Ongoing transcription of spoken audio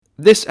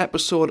This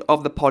episode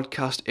of the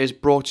podcast is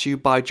brought to you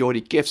by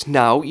Geordie Gifts.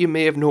 Now, you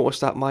may have noticed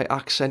that my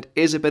accent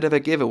is a bit of a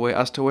giveaway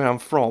as to where I'm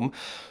from.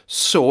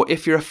 So,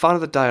 if you're a fan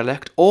of the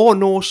dialect or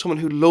know someone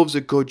who loves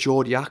a good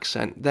Geordie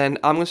accent, then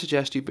I'm going to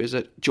suggest you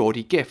visit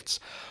Geordie Gifts.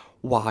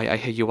 Why, I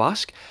hear you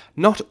ask?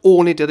 Not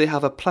only do they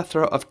have a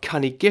plethora of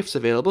canny gifts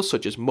available,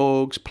 such as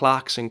mugs,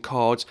 plaques and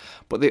cards,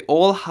 but they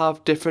all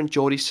have different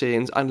Geordie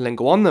sayings and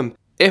lingo on them.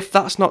 If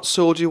that's not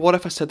sold you, what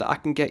if I said that I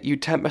can get you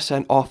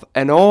 10% off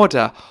an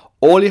order?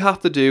 All you have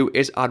to do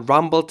is add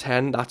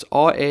Ramble10, that's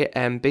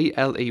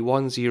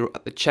RAMBLE10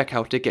 at the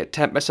checkout to get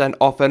 10%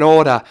 off an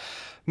order.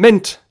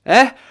 Mint,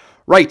 eh?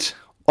 Right,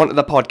 onto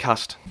the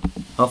podcast.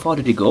 How far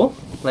did you go?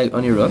 Like,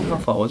 on your run? How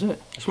far was it?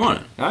 This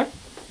morning? Aye?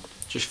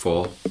 Just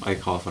for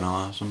like half an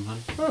hour or something.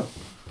 Oh,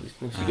 at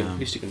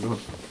least you can run.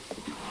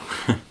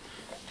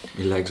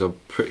 My legs are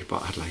pretty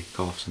bad, like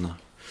coughs and that.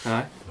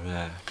 Aye.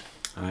 But,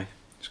 aye,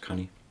 it's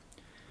canny.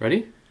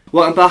 Ready?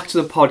 Welcome back to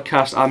the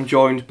podcast. I'm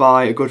joined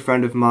by a good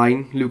friend of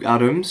mine, Luke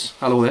Adams.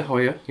 Hello there, how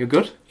are you? You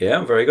good? Yeah,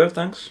 I'm very good,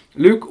 thanks.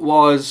 Luke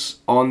was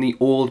on the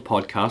old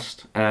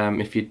podcast.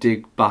 If you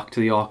dig back to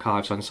the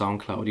archives on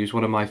SoundCloud, he was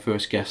one of my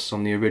first guests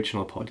on the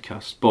original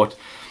podcast. But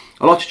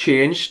a lot's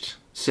changed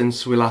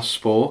since we last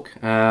spoke.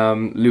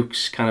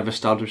 Luke's kind of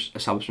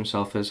established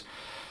himself as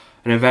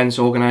an events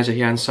organiser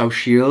here in South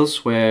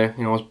Shields, where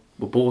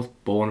we're both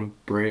born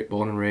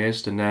and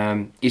raised,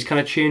 and he's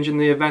kind of changing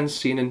the events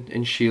scene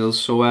in Shields.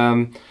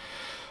 So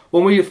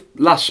when we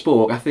last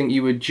spoke, I think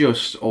you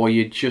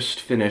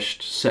just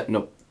finished setting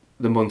up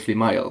the monthly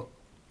mile.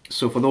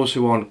 So for those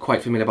who aren't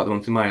quite familiar about the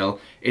monthly mile,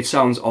 it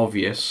sounds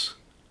obvious,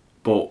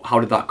 but how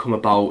did that come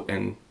about,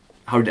 and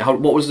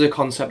what was the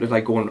concept of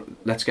like going,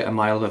 let's get a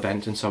mile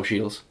event in South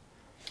Shields?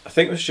 I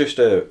think it was just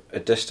a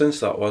distance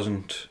that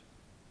wasn't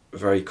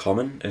very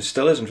common. It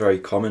still isn't very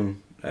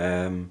common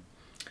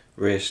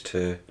race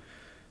to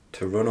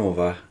run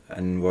over,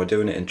 and we're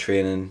doing it in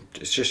training.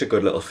 It's just a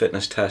good little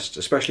fitness test,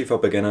 especially for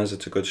beginners.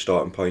 It's a good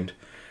starting point.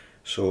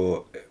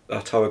 So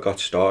that's how it got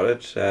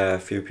started. A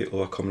few people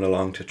were coming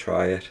along to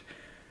try it,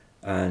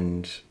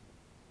 and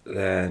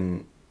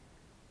then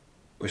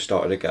we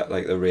started to get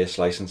like the race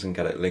license and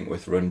get it linked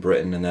with Run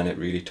Britain, and then it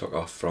really took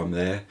off from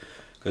there,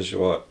 because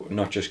we're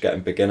not just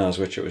getting beginners,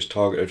 which it was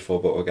targeted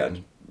for, but we're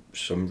getting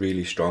some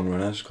really strong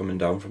runners coming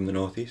down from the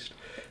northeast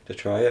to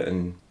try it.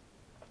 And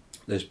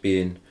there's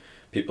been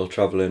people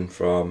travelling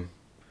from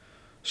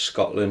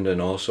Scotland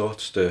and all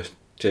sorts to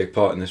take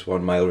part in this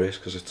 1 mile race,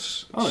 because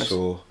it's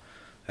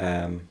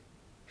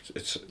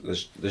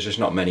there's just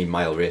not many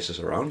mile races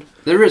around.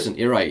 There isn't,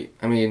 you're right.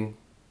 I mean,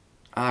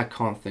 I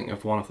can't think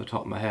of one off the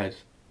top of my head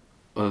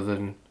other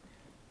than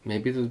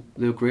maybe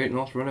the Great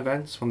North Run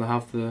events when they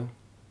have the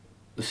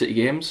city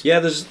games. Yeah,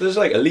 there's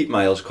like elite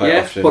miles quite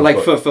often. But like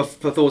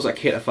for those that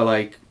cater for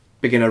like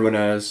beginner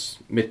runners,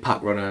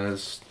 mid-pack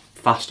runners,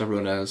 faster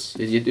runners,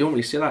 you don't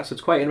really see that, so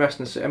it's quite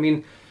interesting to see. I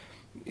mean,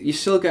 you're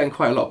still getting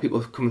quite a lot of people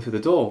coming through the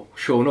door,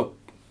 showing up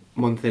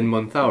month in,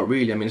 month out,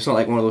 really. I mean, it's not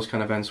like one of those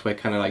kind of events where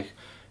kind of like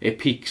it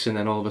peaks and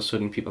then all of a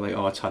sudden people are like,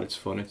 oh, it's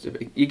fun.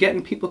 You're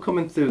getting people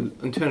coming through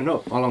and turning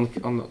up on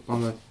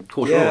the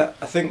course road. Yeah,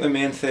 I think the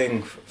main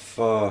thing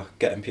for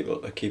getting people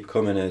to keep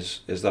coming is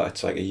that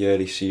it's like a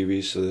yearly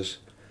series, so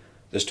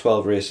there's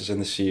 12 races in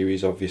the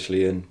series,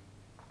 obviously, and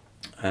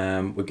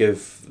we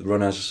give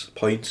runners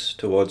points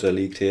towards a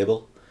league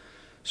table.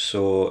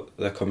 So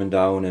they're coming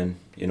down, and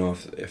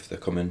if they're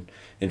coming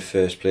in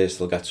first place,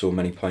 they'll get so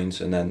many points,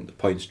 and then the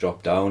points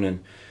drop down,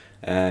 and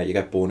you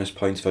get bonus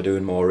points for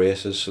doing more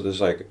races. So there's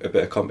like a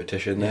bit of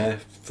competition there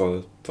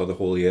for the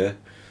whole year.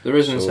 There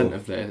is an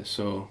incentive there,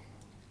 so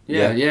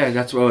yeah,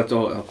 that's what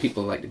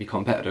people like to be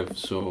competitive.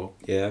 So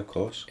yeah, of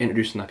course,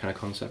 introducing that kind of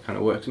concept kind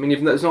of works. I mean,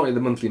 even it's not only the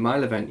monthly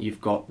mile event.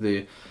 You've got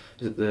the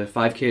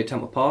 5k at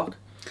Temple Park.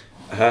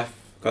 I have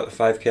got the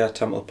 5k at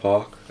Temple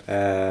Park.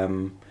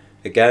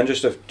 Again,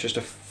 just a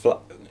flat,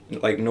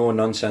 like no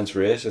nonsense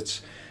race.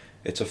 It's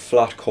a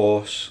flat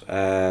course.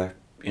 Good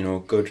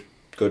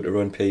to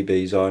run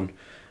PBs on.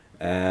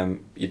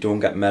 You don't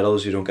get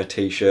medals. You don't get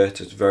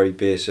t-shirts. It's very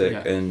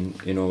basic and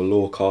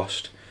low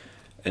cost,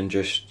 and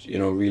just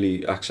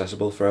really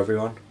accessible for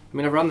everyone. I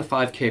mean, I've run the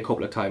 5k a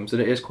couple of times,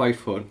 and it is quite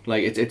fun.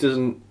 Like it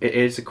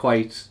is a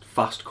quite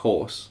fast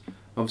course.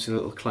 Obviously, a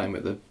little climb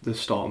at the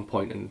starting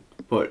point,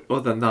 but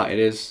other than that, it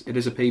is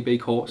a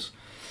PB course,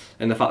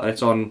 and the fact that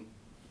it's on,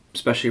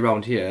 especially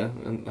around here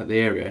and like the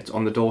area, it's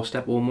on the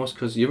doorstep almost,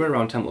 because you're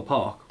around Temple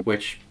Park,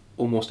 which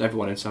almost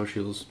everyone in South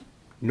Shields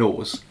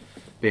knows,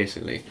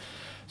 basically.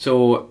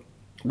 So,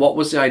 what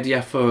was the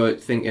idea for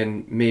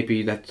thinking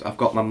maybe that I've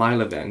got my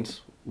mile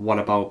event? What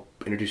about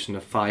introducing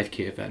a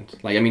 5k event?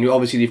 Like, I mean,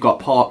 obviously you've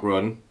got park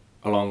run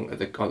along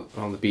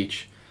the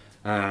beach.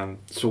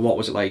 So what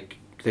was it like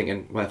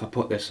thinking? Well, if I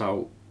put this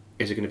out,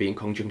 is it going to be in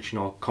conjunction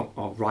or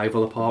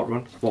rival a park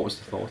run? What was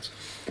the thought?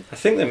 I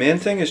think the main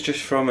thing is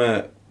just from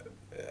I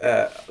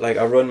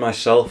run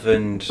myself,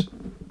 and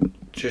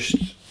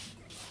just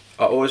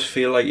I always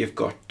feel like you've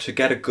got to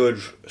get a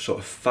good sort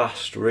of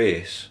fast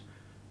race.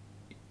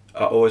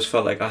 I always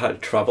felt like I had to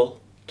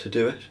travel to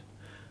do it,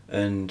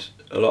 and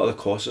a lot of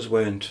the courses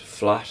weren't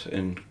flat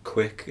and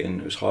quick,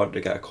 and it was hard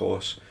to get a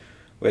course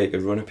where you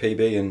could run a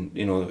PB, and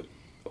you know,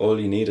 all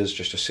you need is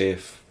just a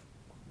safe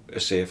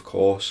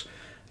course,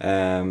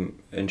 and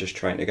just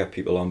trying to get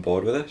people on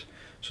board with it.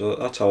 So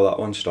that's how that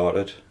one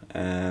started.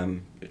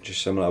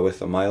 Just similar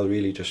with a mile,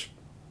 really, just,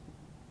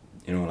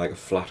 you know, like a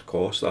flat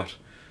course that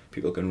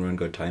people can run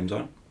good times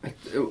on.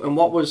 And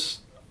what was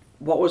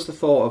the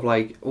thought of,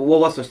 like, what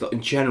was the thought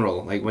in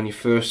general, like when you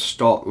first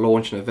start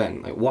launching an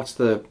event, like what's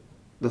the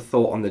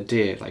thought on the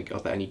day? Like, are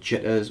there any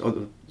jitters,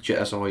 or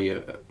are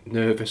you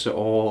nervous at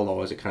all,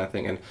 or is it kind of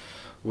thinking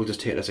we'll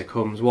just take it as it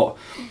comes? What,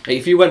 like,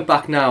 if you went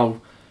back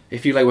now,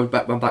 if you like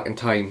went back in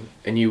time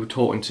and you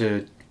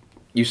were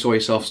you saw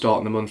yourself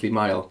starting the monthly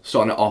mile,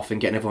 starting it off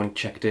and getting everyone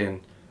checked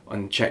in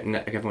and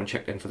everyone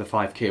checked in for the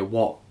 5k,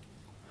 what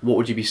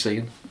would you be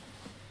seeing?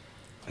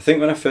 I think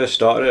when I first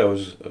started, I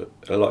was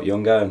a lot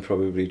younger and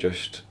probably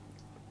just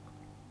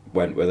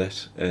went with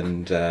it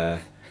and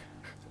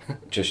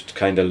just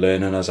kind of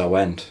learning as I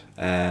went.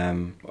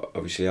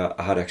 Obviously,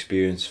 I had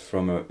experience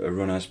from a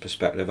runner's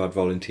perspective. I'd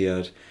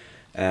volunteered.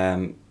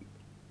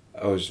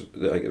 I was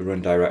like a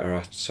run director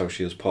at South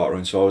Shields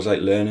Parkrun, so I was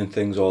like learning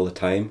things all the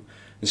time,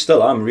 and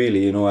still am,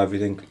 really. You know,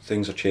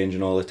 things are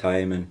changing all the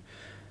time, and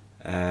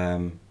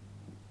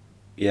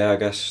I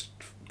guess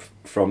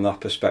from that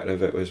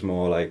perspective, it was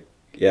more like,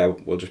 yeah,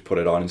 we'll just put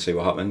it on and see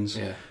what happens.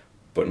 Yeah.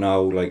 But now,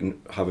 like,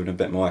 having a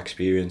bit more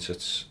experience,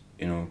 it's,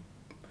 you know,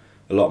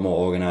 a lot more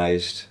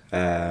organised,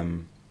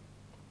 and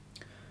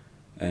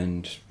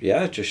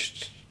yeah,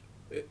 just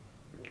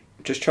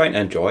trying to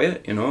enjoy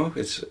it. You know,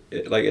 it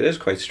is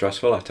quite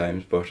stressful at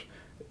times, but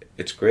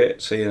it's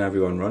great seeing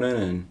everyone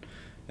running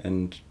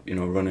and you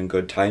know, running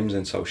good times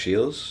in South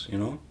Shields. You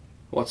know,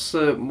 what's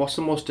the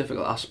most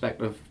difficult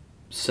aspect of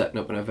setting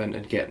up an event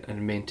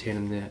and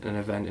maintaining an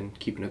event and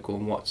keeping it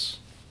going?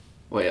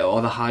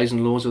 Are the highs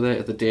and lows of it?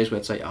 Are the days where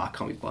it's like, I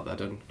can't be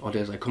bothered, or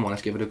days like, come on,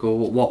 let's give it a go?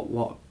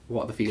 What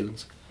are the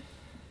feelings?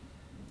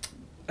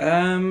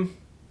 I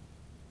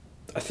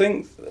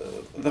think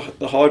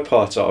the hard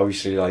parts are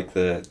obviously like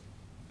the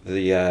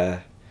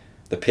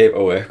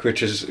paperwork,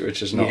 which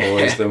is not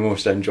always the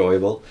most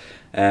enjoyable,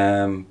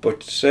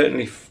 but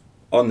certainly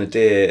on the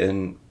day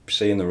and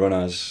seeing the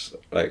runners,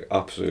 like,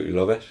 absolutely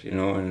love it, you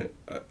know, and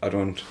I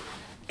don't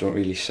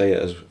really see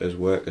it as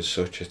work as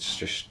such. It's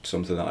just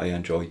something that I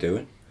enjoy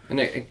doing. And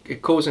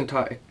it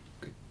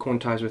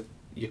coincides with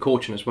your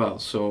coaching as well.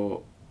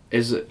 So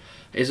is it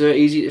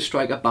easy to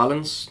strike a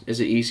balance? Is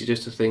it easy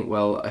just to think,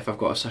 well, if I've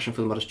got a session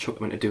for them, I'll just chuck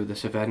them in to do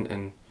this event,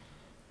 and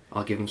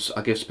I'll give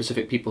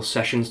specific people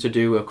sessions to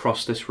do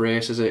across this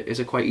race? Is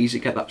it quite easy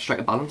to strike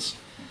a balance?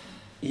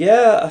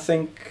 Yeah, I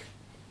think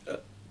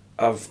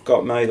I've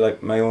got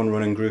my own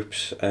running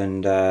groups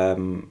and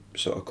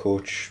sort of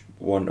coach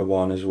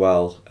 1-to-1 as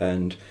well.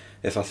 And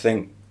if I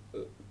think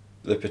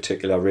the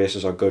particular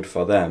races are good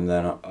for them,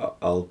 then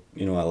I'll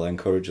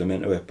encourage them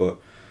into it. But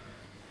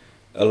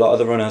a lot of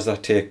the runners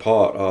that take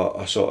part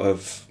are sort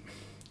of,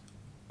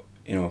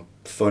 you know,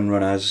 fun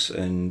runners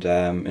and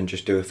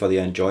just do it for the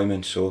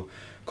enjoyment. So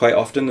quite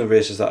often the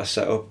races that are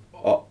set up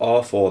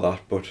are for that.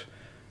 But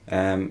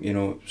you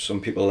know, some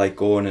people like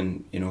going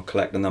and, you know,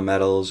 collecting their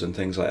medals and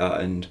things like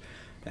that. And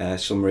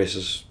some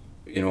races,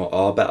 you know,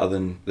 are better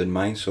than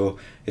mine. So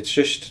it's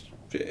just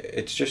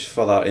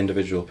for that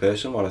individual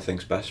person what I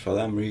think's best for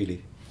them,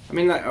 really. I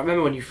mean, like, I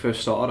remember when you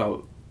first started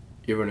out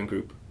your running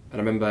group,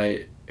 and I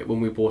remember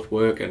when we were both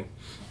working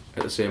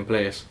at the same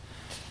place,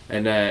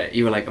 and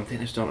you were like, I'm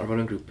thinking of starting a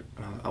running group,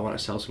 and I want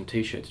to sell some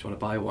t-shirts, do you want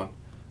to buy one?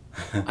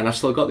 And I've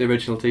still got the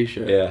original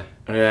t-shirt. Yeah.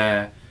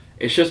 And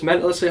it's just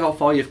mental to see how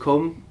far you've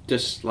come,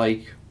 just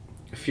like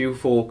a few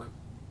folk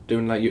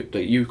doing like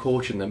you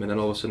coaching them, and then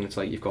all of a sudden it's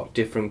like you've got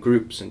different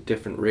groups and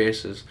different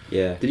races.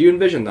 Yeah. Did you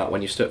envision that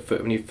when you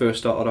first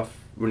started off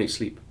Run Eat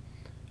Sleep?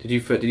 Did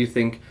you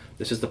think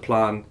this is the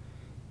plan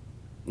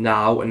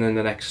now, and then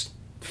the next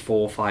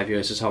 4 or 5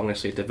 years is how I'm going to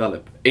see it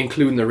develop,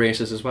 including the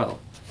races as well?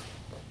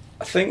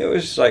 I think it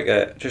was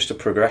like just a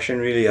progression,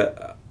 really.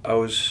 I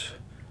always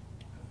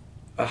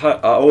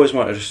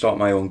wanted to start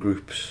my own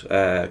groups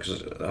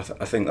because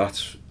I think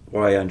that's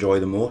what I enjoy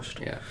the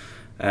most. Yeah.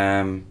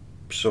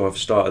 So I've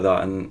started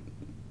that and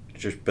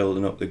just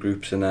building up the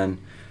groups, and then,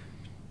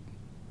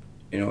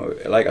 you know,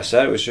 like I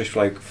said, it was just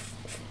like,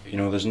 you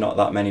know, there's not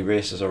that many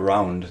races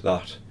around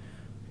that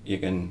you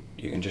can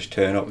just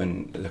turn up,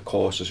 and the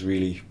course is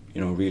really,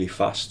 you know, really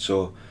fast.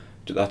 So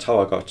that's how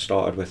I got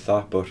started with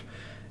that. But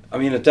I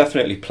mean, I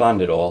definitely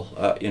planned it all.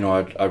 You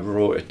know, I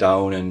wrote it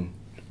down and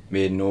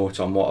made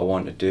notes on what I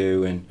want to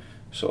do, and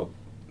sort of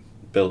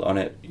built on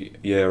it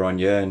year on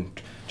year,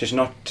 and just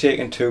not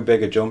taking too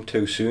big a jump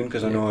too soon,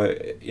 because I know,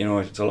 you know,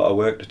 it's a lot of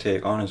work to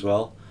take on as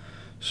well.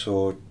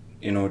 So,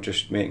 you know,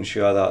 just making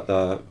sure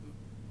that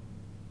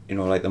you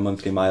know, like the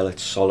monthly mile,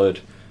 it's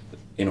solid,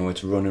 you know,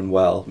 it's running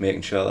well,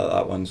 making sure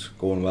that one's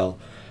going well,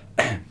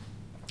 and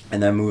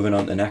then moving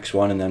on to the next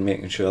one, and then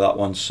making sure that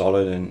one's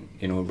solid and,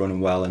 you know,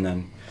 running well,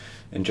 and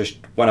just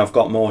when I've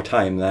got more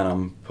time, then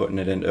I'm putting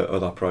it into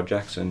other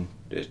projects, and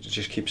it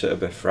just keeps it a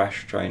bit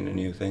fresh, trying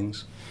new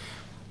things.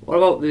 What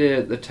about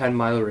the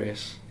 10-mile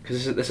race?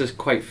 Because this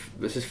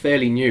is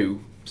fairly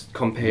new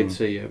compared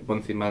to your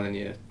monthly mile and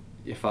your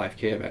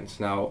 5k events.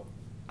 Now,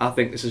 I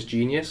think this is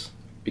genius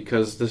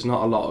because there's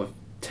not a lot of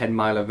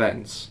 10-mile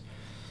events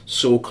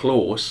so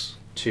close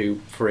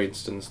to, for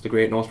instance, the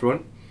Great North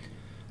Run.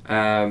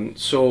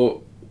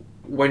 So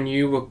when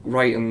you were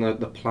writing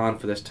the plan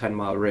for this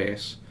 10-mile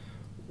race,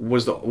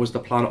 was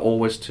the plan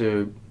always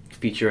to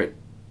feature it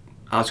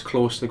as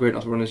close to the Great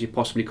North Run as you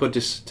possibly could,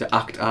 just to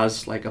act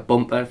as like a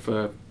bumper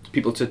for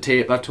people to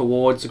taper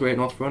towards the Great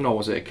North Run, or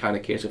was it a kind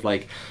of case of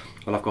like,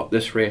 well, I've got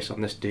this race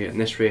on this day and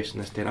this race on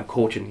this day and I'm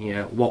coaching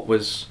here? What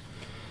was...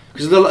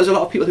 Because there's a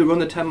lot of people who run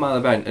the 10-mile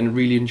event and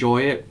really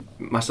enjoy it,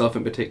 myself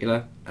in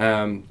particular,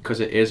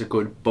 because it is a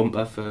good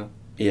bumper for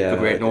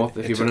Great North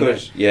if you run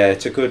it. Yeah,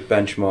 it's a good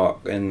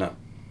benchmark, and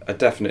I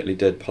definitely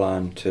did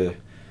plan to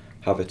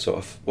have it sort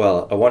of...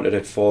 Well, I wanted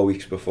it 4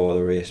 weeks before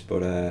the race,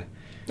 but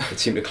it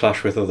seemed to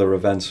clash with other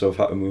events, so I've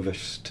had to move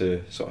it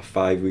to sort of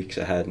 5 weeks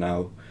ahead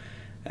now.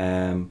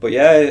 But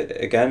yeah,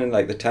 again, in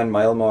like the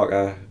 10-mile mark,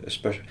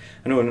 especially,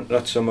 I know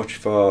not so much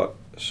for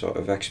sort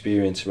of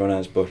experienced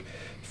runners, but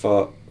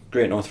for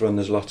Great North Run,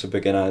 there's lots of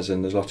beginners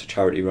and there's lots of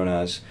charity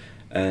runners,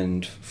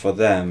 and for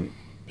them,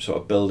 sort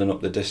of building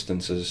up the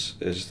distances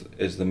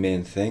is the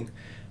main thing,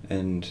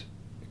 and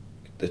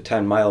the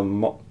 10-mile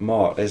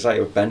mark is like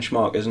a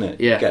benchmark, isn't it?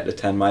 Yeah. You get the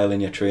 10-mile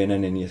in your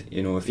training, and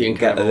you know if you You can can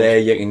get kind of there,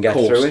 you can get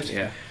coast, through it.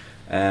 yeah.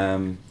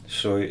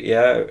 So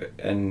yeah,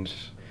 and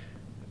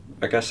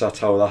I guess that's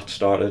how that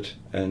started,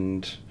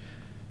 and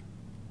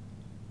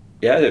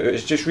yeah,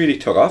 it's just really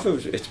took off.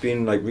 It's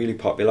been like really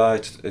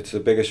popular. It's the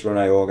biggest run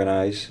I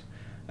organise,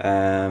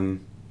 and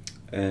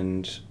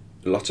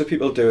lots of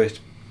people do it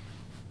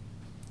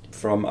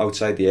from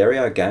outside the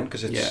area again,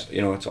 because it's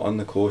it's on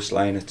the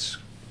coastline.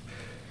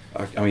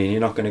 I mean, you're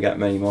not going to get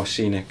many more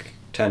scenic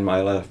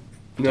 10-mile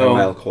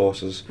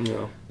courses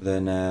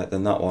than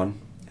that one.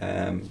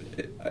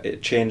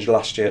 It changed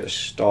last year to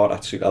start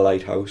at Suter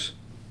Lighthouse.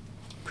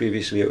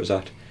 Previously it was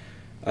at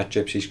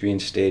Gypsies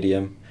Green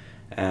Stadium.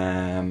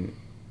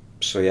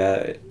 So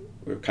yeah,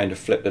 we kind of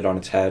flipped it on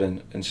its head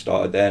and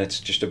started there, and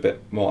it's just a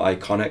bit more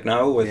iconic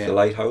now with the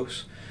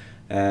lighthouse.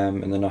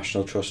 And the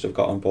National Trust have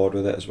got on board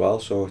with it as well,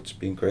 so it's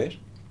been great.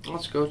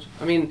 That's good.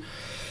 I mean,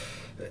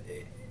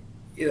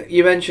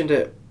 you mentioned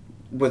it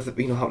with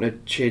having to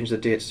change the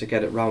dates to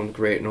get it round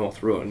Great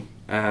North Run.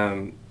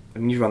 I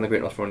mean, you ran the Great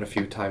North Run a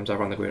few times. I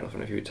ran the Great North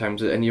Run a few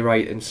times, and you're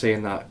right in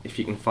saying that if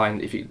you can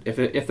find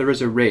if there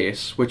is a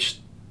race, which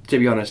to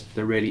be honest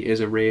there really is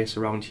a race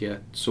around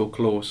here so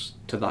close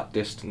to that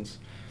distance,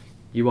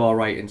 you are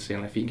right in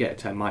saying if you can get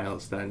 10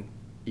 miles, then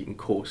you can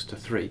coast to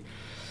 3.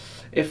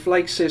 If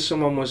like say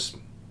someone was,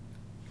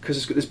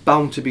 because there's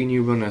bound to be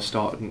new runners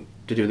starting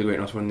to do the Great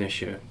North Run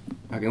this year,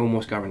 I can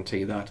almost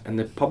guarantee that, and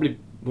they're probably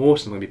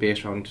most of them will be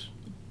based around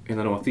in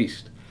the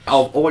northeast.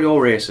 Of all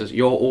your races,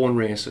 your own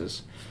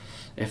races,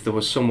 if there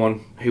was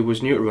someone who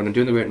was new to running,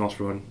 doing the Great North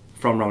Run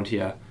from around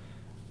here,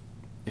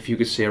 if you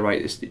could say,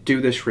 right,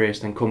 do this race,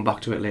 then come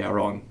back to it later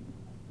on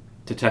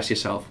to test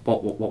yourself,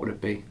 what would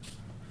it be?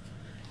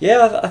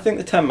 Yeah, I think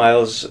the 10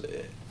 miles,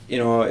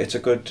 it's a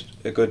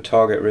good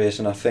target race,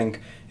 and I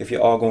think if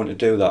you are going to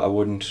do that, I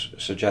wouldn't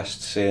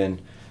suggest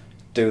saying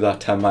do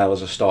that 10 mile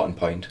as a starting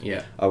point.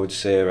 Yeah. I would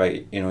say,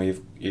 right,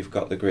 you've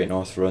got the Great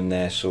North Run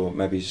there, so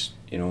maybe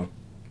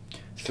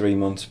 3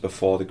 months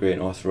before the Great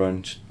North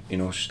Run,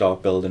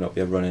 start building up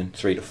your running,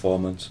 3 to 4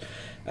 months,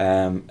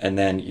 and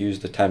then use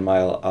the 10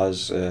 mile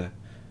as a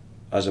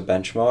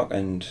benchmark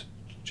and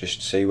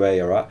just see where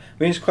you're at. I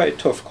mean, it's quite a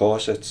tough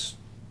course. It's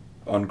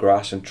on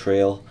grass and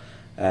trail,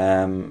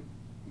 and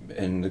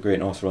the Great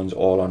North Run's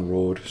all on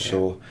road,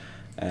 so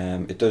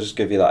it does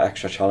give you that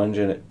extra challenge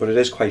in it. But it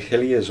is quite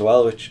hilly as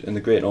well, which in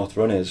the Great North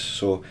Run is.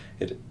 So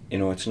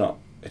it's not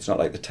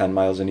like the 10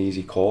 miles an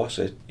easy course.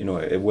 It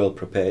will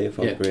prepare you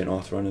for the Great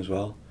North Run as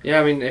well. Yeah,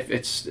 I mean,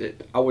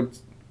 I would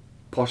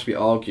possibly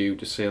argue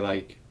to say,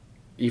 like,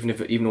 even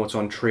though it's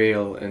on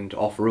trail and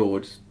off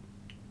road,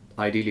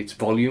 ideally it's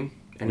volume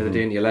end of the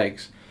day in your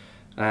legs.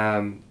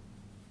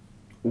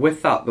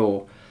 With that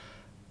though,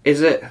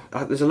 there's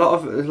a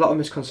lot of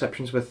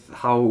misconceptions with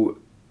how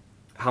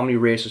many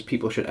races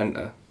people should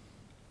enter.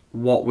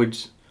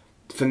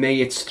 For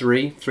me it's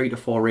 3 to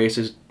 4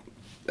 races.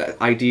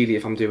 Ideally,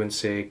 if I'm doing,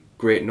 say,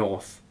 Great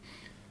North,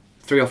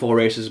 3 or 4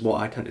 races is what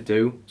I tend to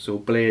do. So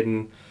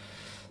Bladen,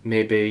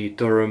 maybe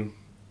Durham,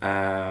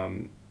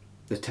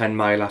 the 10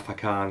 mile if I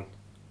can,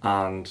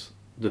 and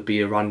there'd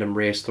be a random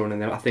race thrown in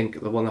there. I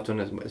think the one I've done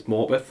is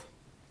Morpeth,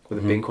 with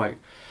it being quite...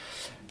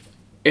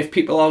 If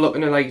people are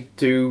looking to like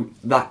do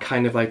that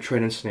kind of like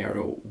training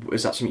scenario,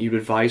 is that something you'd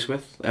advise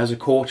with as a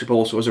coach, but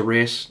also as a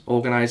race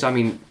organizer? I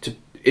mean,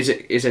 is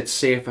it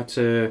safer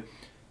to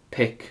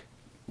pick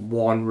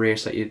one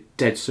race that you're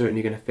dead certain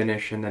you're going to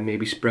finish, and then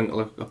maybe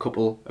sprinkle a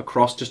couple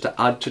across just to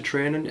add to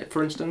training,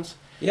 for instance?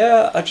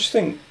 Yeah, I just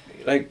think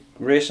like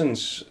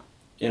racing's,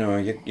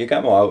 you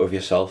get more out of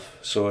yourself,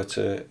 so it's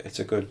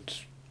a good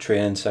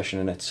training session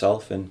in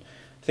itself, and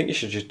I think you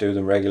should just do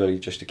them regularly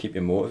just to keep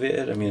you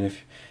motivated. I mean,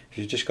 if if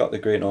you've just got the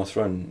Great North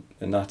Run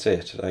and that's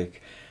it,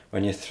 like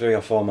when you're 3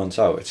 or 4 months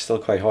out, it's still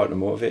quite hard to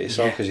motivate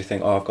yourself because you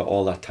think, oh, I've got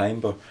all that time.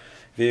 But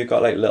if you've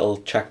got like little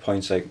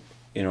checkpoints, like,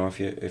 you know, if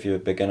you're a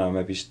beginner,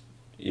 maybe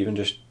even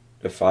just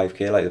a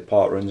 5k, like the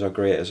park runs are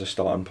great as a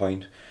starting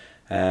point,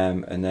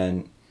 and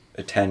then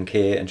a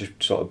 10k and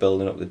just sort of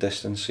building up the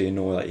distance so you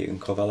know that you can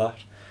cover that.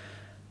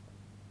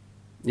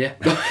 Yeah.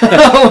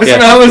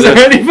 I wasn't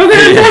ready for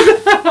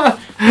that.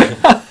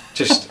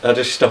 I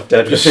just stopped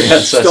dead with the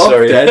answer. Stop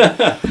Sorry.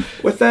 dead.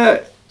 With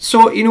that,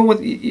 so you know what?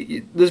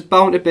 There's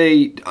bound to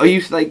be. Are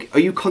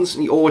you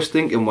constantly always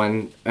thinking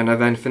when an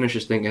event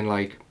finishes, thinking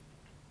like,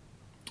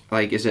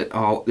 is it?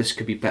 Oh, this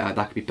could be better.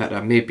 That could be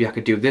better. Maybe I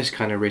could do this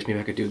kind of race. Maybe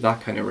I could do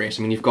that kind of race.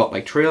 I mean, you've got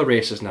like trail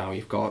races now.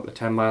 You've got the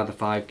 10 mile, the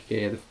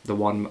 5k, the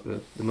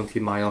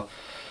monthly mile.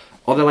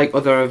 Are there like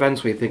other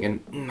events where you're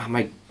thinking, I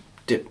might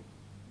dip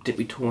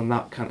me toe in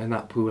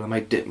that pool. I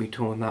might dip me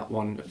toe in that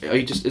one.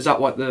 Is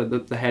that what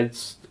the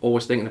head's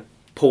always thinking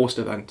post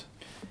event?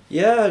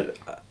 Yeah,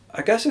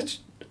 I guess it's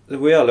the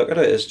way I look at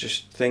it is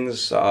just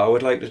things that I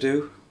would like to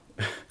do.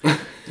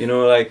 You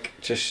know, like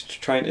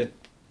just trying to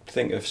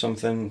think of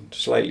something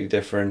slightly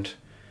different.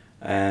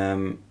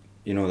 You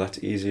know, that's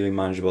easily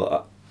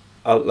manageable.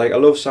 I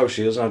love South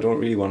Shields and I don't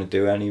really want to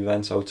do any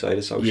events outside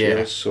of South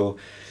Shields. So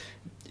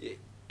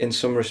in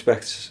some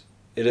respects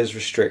it is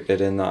restricted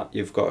in that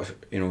you've got,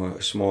 you know,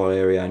 a small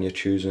area and you're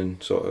choosing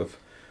sort of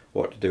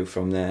what to do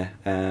from there.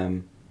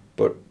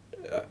 But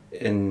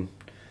in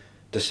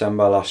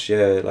December last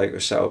year, like we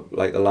set up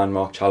like the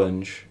Landmark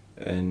Challenge,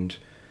 and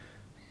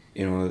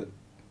you know,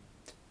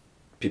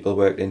 people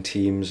worked in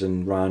teams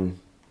and ran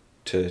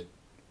to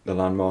the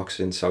landmarks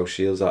in South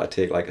Shields that I'd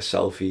take like a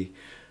selfie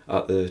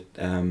at the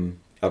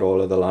at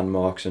all of the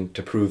landmarks and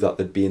to prove that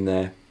they'd been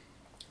there,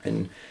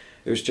 and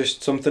it was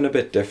just something a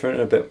bit different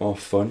and a bit more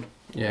fun.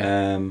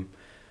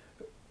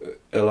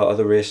 A lot of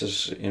the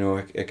races, you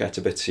know, it gets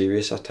a bit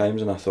serious at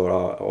times, and I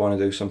thought, I want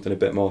to do something a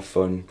bit more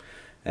fun.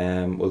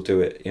 We'll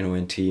do it, you know,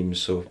 in teams,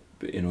 so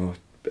you know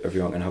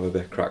everyone can have a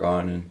bit of crack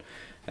on,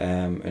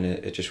 and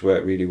it just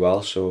worked really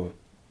well. So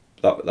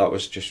that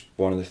was just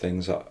one of the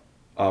things that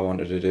I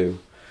wanted to do.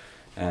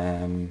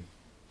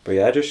 But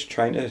yeah, just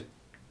trying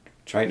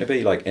to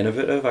be like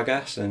innovative, I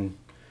guess, and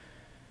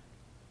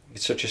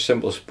it's such a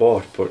simple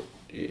sport, but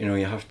you know,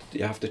 you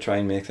have to try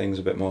and make things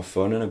a bit more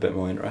fun and a bit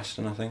more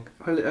interesting, I think.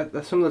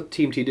 Well, some of the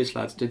Team Tedious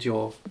lads did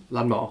your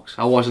landmarks.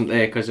 I wasn't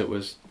there because it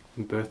was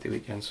my birthday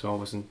weekend, so I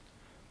wasn't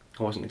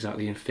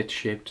exactly in fit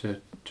shape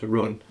to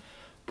run.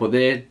 But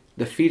the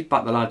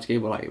feedback the lads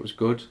gave were like, it was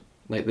good.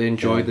 Like they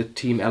enjoyed the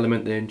team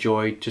element. They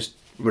enjoyed just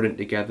running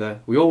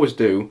together. We always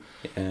do,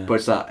 but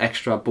it's that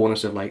extra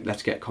bonus of like,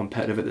 let's get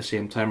competitive at the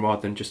same time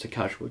rather than just a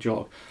casual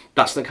jog.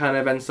 That's the kind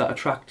of events that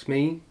attract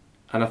me.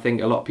 And I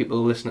think a lot of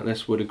people listening to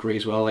this would agree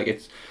as well.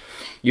 Like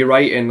you're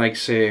right in like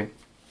say,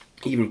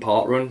 even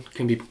park run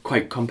can be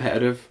quite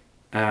competitive,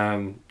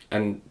 and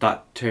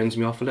that turns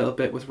me off a little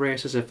bit with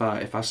races. If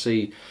I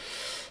see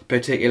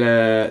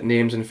particular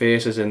names and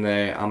faces in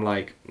there, I'm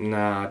like,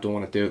 nah, I don't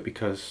want to do it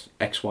because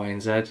X, Y, and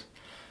Z.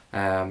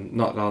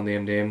 Not that I'll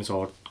name names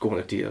or go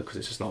into detail because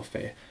it's just not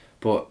fair.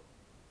 But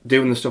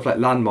doing the stuff like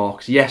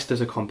landmarks, yes,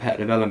 there's a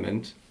competitive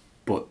element,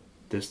 but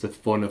there's the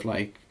fun of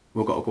like,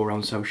 we've got to go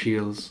around South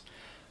Shields.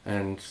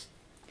 And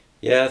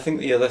yeah, I think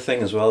the other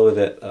thing as well with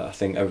it that I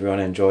think everyone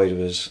enjoyed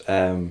was,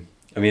 I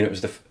mean, it was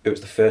the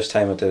first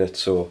time I did it,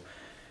 so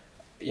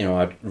you know,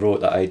 I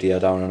wrote that idea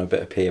down on a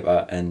bit of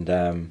paper, and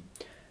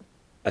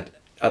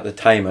at the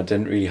time I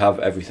didn't really have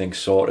everything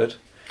sorted,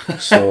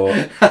 so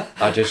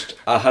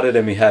I had it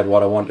in my head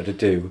what I wanted to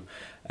do,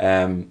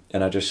 and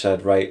I just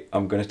said, right,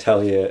 I'm going to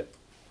tell you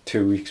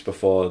 2 weeks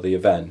before the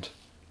event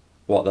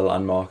what the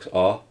landmarks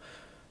are.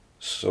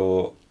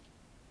 So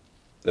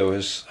there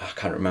was, I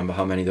can't remember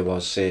how many there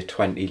was, say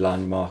 20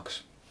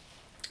 landmarks,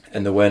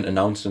 and they weren't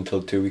announced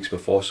until 2 weeks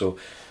before, so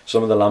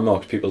some of the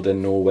landmarks people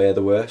didn't know where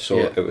they were, so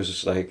it was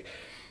just like,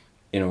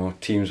 you know,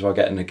 teams were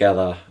getting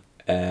together,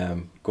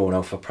 going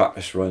out for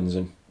practice runs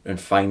and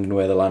finding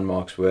where the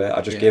landmarks were.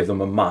 I just gave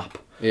them a map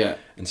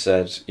and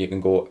said, you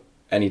can go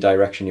any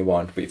direction you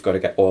want, but you've got to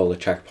get all the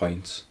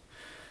checkpoints.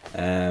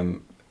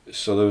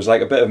 So there was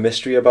like a bit of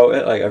mystery about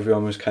it, like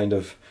everyone was kind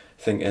of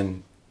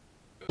thinking,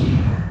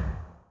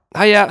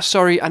 Hiya,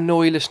 sorry, I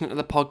know you're listening to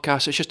the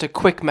podcast. It's just a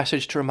quick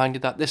message to remind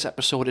you that this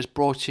episode is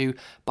brought to you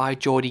by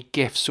Geordie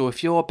Gifts. So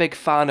if you're a big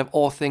fan of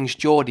all things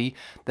Geordie,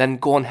 then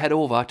go and head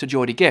over to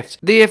Geordie Gifts.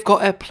 They've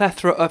got a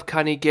plethora of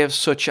canny gifts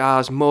such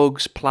as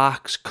mugs,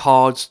 plaques,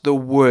 cards, the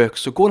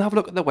works. So go and have a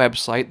look at the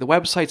website. The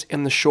website's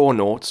in the show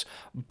notes.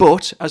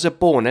 But as a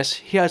bonus,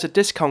 here's a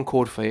discount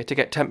code for you to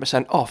get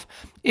 10% off.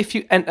 If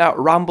you enter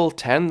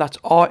RAMBLE10, that's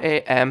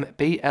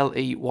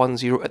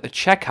RAMBLE10 at the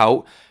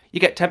checkout, you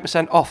get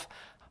 10% off.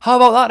 How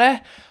about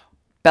that,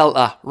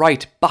 Belter.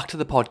 Right, back to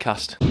the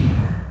podcast.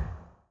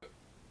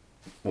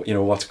 You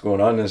know, what's going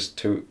on is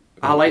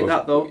I like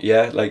that though.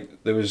 Yeah,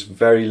 like there was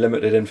very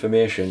limited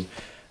information,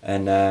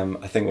 and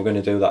I think we're going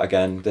to do that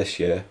again this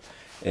year,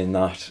 in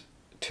that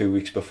 2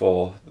 weeks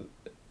before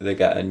they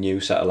get a new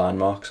set of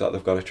landmarks that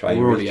they've got to try. We're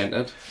and already reach.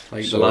 entered.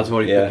 Like So, the lads have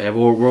already. yeah.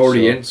 We're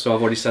already So- in. So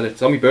I've already said it.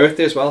 It's on my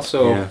birthday as well.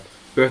 So Yeah.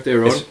 birthday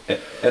run.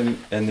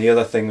 And the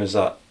other thing was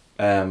that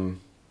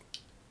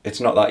it's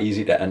not that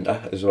easy to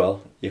enter as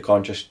well. You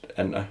can't just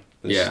enter.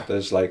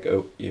 There's like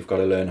you've got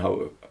to learn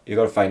you've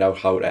got to find out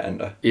how to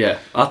enter. Yeah,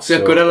 that's a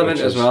So, good element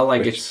which as is- well.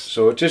 Like which-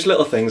 so just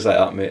little things like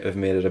that have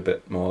made it a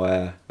bit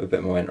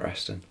more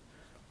interesting.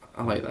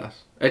 I like that.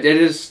 It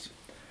is.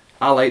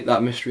 I like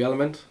that mystery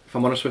element. If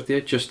I'm honest with you,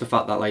 just the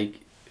fact that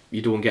like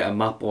you don't get a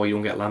map or you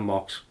don't get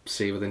landmarks,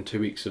 say within 2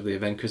 weeks of the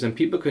event, because then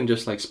people can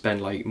just like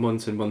spend like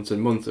months and months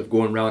and months of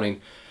going around and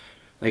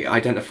like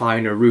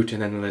identifying a route,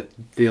 and then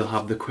they'll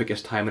have the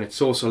quickest time, and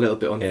it's also a little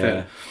bit unfair.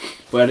 Yeah.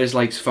 But it is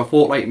like for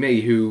folk like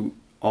me who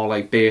are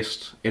like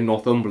based in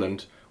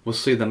Northumberland, will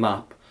see the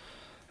map,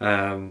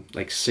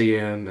 like see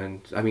him,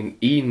 and I mean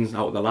Ian's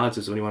out of the lads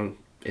is the only one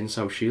in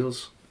South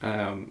Shields.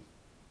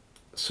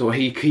 So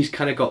he's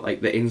kind of got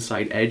like the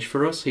inside edge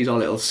for us. He's our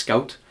little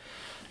scout.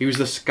 He was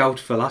the scout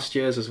for last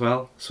year's as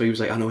well. So he was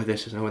like, I know where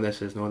this is, I know where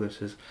this is, I know where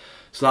this is.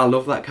 So I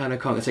love that kind of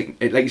content.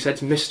 It's like you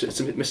said,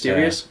 it's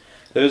mysterious. Yeah.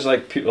 There was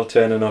like people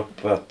turning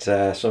up at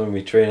some of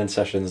my training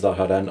sessions that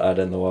had entered,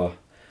 and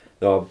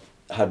they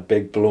had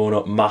big blown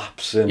up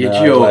maps and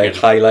You're like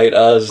joking.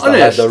 highlighters that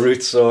had Honest? the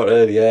routes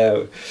sorted.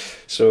 Yeah,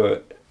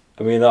 so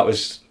I mean it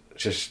was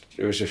just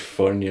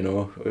fun, you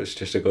know. It was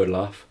just a good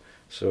laugh.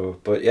 So,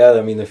 but yeah,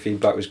 I mean the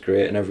feedback was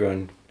great, and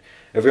everyone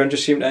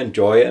just seemed to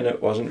enjoy it, and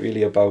it wasn't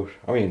really about.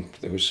 I mean,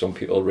 there was some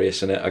people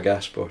racing it, I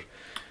guess, but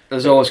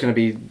There's always going to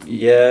be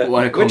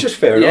which is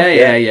fair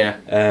enough.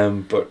 Yeah.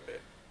 But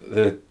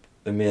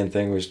the main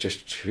thing was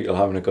just people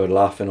having a good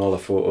laugh, and all the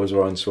photos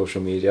were on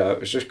social media.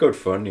 It was just good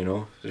fun, you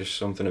know, just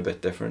something a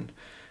bit different.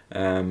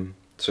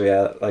 So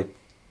yeah, like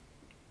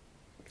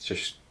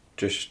just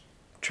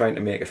trying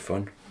to make it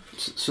fun.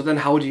 So then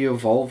how do you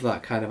evolve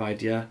that kind of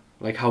idea?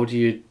 Like how do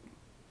you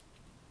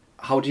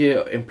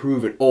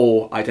improve it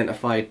or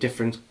identify a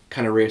different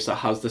kind of race that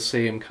has the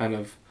same kind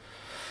of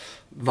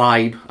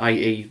vibe,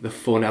 i.e. the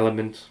fun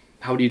element?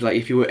 How do you, like,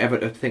 if you were ever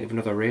to think of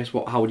another race,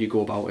 how would you go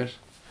about it?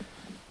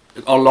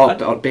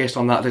 Or based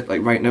on that,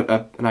 like writing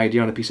out an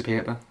idea on a piece of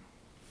paper?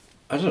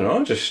 I don't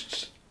know,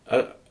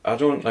 I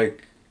don't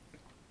like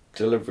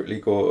deliberately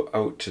go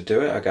out to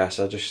do it, I guess.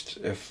 I just,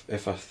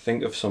 if I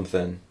think of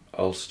something,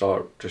 I'll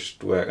start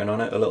just working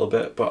on it a little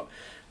bit, but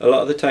a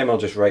lot of the time I'll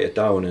just write it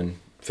down and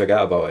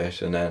forget about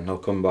it, and then I'll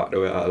come back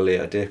to it at a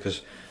later date,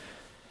 because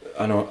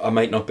I know I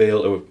might not be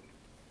able to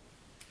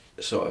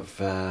sort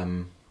of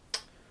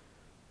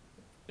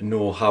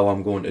know how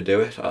I'm going to do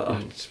it at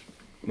that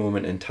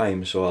moment in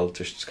time, so I'll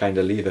just kind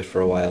of leave it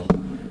for a while,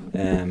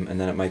 and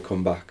then it might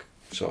come back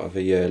sort of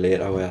a year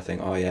later where I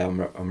think, oh yeah,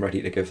 I'm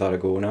ready to give that a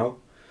go now.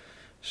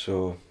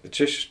 So it's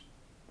just,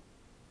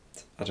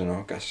 I don't know,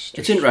 I guess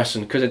It's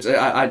interesting because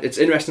it's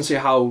interesting to see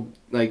how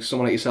like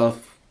someone like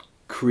yourself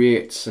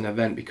creates an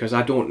event, because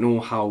I don't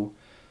know how.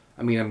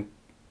 I mean,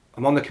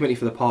 I'm on the committee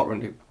for the park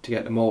run to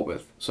get them all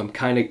with, so I'm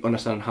kind of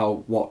understanding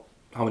how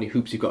many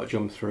hoops you've got to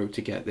jump through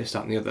to get this,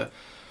 that, and the other.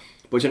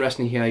 But it's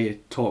interesting to hear you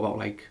talk about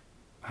like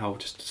how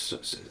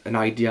just an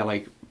idea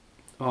like,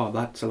 oh,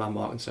 that's a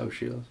landmark in South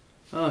Shields.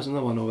 Oh, there's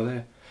another one over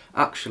there.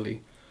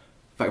 Actually,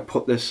 if I could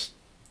put this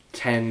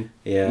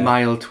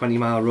 10-mile,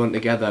 20-mile run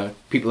together,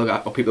 people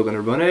are going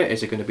to run it.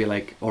 Is it going to be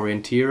like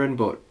orienteering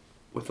but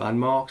with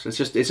landmarks? It's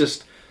just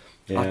because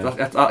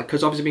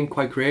obviously being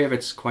quite creative,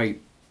 it's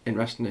quite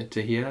interesting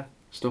to hear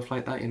stuff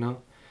like that, you know.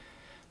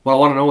 What I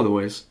want to know though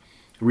is,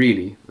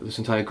 really, this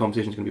entire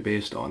conversation is going to be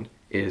based on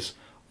is,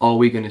 are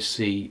we going to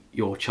see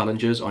your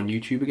challenges on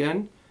YouTube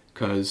again?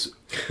 Because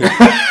they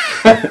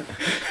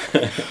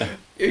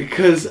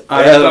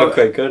were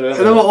quite good, weren't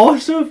they were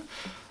awesome.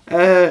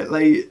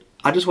 Like,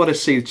 I just want to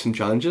see some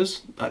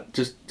challenges.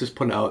 Just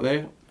put it out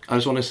there. I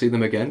just want to see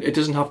them again. It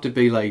doesn't have to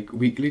be like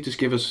weekly. Just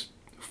give us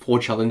 4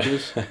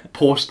 challenges,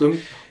 post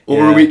them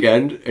over a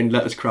weekend, and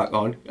let us crack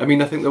on. I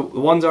mean, I think the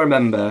ones I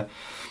remember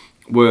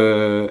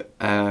were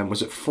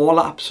was it 4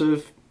 laps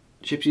of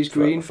Gypsy's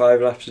Green?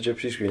 5 laps of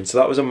Gypsy's Green. So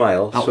that was a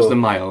mile. That was the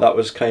mile. That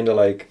was kind of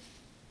like,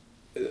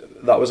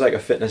 that was like a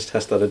fitness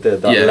test that I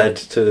did that led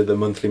to the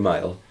monthly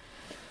mile.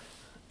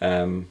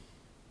 The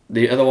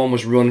other one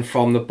was run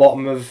from the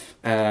bottom of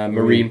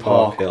Marine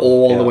Park Hill,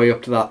 all the way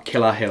up to that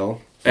killer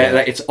hill. Yeah.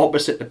 Like, it's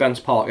opposite the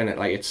Bents Park, isn't it?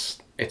 Like it's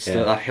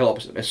that hill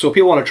opposite. So if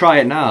people want to try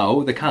it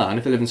now, they can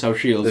if they live in South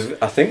Shields.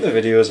 I think the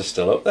videos are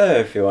still up there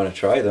if you want to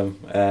try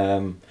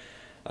them.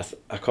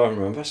 I can't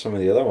remember some of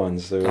the other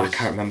ones. I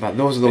can't remember.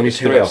 Those are the only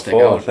 2 3 that or stick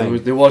 4, out. I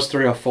think. There was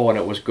 3 or 4 and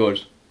it was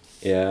good.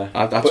 Yeah.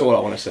 That's all I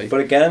want to see. But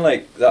again,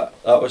 like that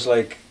was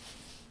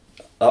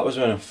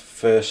when I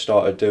first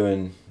started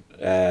doing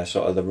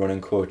sort of the running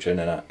coaching,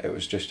 and it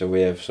was just a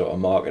way of sort of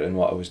marketing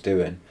what I was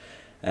doing.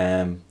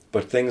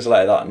 But things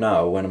like that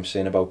now, when I'm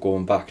saying about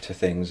going back to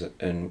things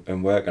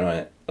and working on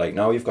it, like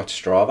now you've got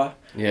Strava,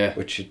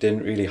 which you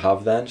didn't really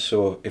have then.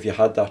 So if you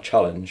had that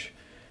challenge,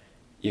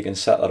 you can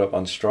set that up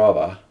on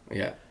Strava.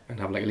 Yeah, and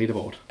have like a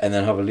leaderboard. And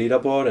then have a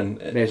leaderboard, and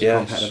There's a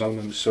competitive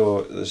element.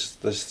 so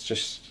there's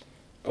just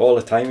all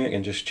the time you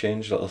can just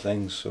change little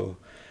things. So,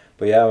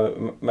 but yeah,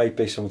 it might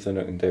be something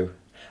I can do.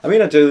 I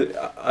mean,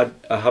 I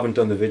haven't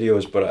done the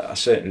videos, but I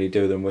certainly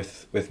do them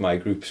with my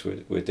groups.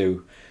 We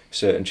do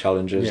certain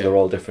challenges. Yeah. They're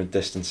all different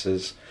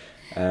distances,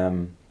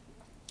 and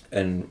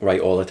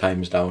write all the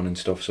times down and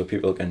stuff, so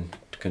people can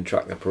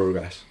track their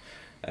progress.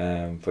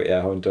 But yeah,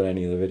 I haven't done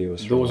any of the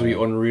videos. Those would be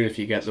unreal if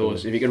you get So-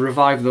 those. If you can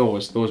revive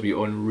those would be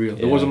unreal.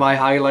 Yeah. Those are my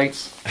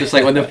highlights. Just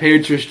like when the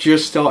page was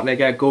just starting to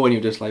get going,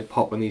 you just like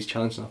popping these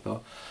challenges, and I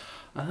thought,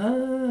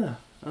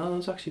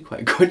 those are actually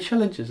quite good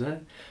challenges, eh?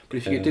 But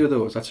if you could Yeah. do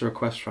those, that's a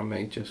request from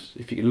me. Just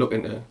if you could look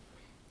into,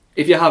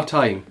 if you have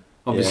time,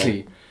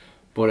 obviously.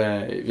 But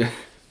if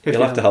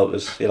You'll have to help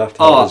us. You'll have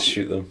to Oh. help us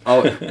shoot them.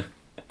 Oh,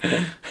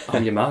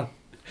 I'm your man.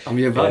 I'm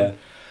your man. Yeah,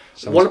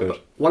 sounds good.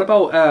 What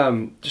about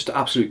just an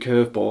absolute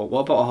curveball?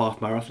 What about a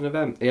half marathon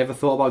event? Have you ever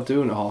thought about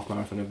doing a half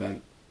marathon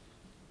event?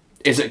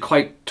 Is it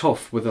quite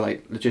tough with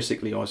like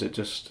logistically, or is it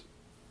just?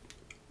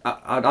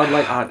 I'd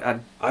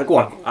go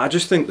on. I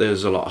just think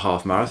there's a lot of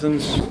half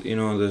marathons. You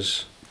know,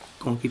 there's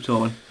Go on, keep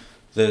talking.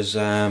 There's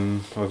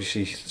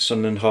obviously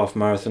Sunderland Half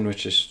Marathon,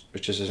 which is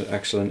an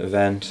excellent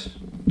event.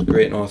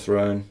 Great North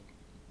Run.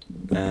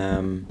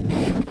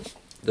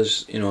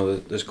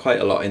 There's quite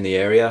a lot in the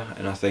area,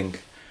 and I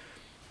think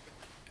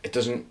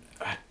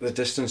the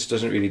distance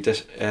doesn't really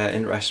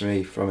interest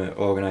me from an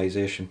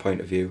organisation point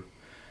of view.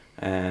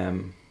 I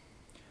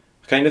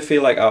kind of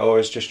feel like I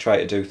always just try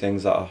to do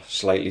things that are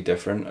slightly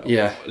different.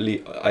 Yeah.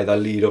 Either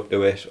lead up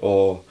to it,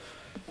 or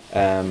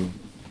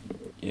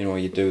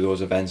you do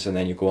those events and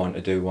then you go on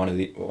to do one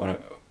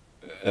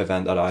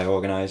event that I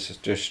organise.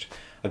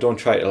 I don't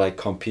try to like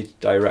compete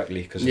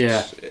directly, because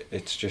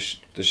it's just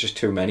there's just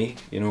too many,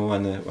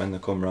 when they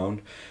come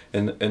round,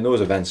 and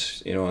those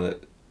events, they're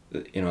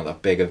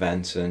big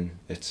events, and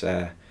it's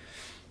I'd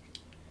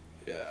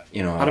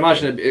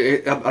imagine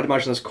I'd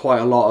imagine there's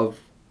quite a lot of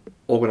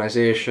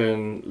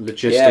organisation,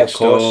 logistics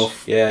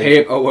stuff,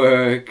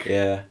 paperwork.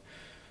 Yeah.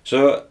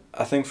 So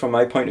I think from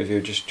my point of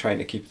view, just trying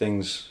to keep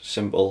things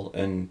simple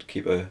and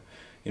keep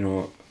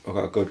I've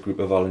got a good group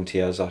of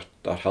volunteers that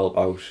help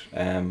out.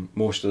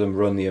 Most of them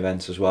run the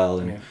events as well,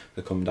 and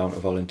they come down to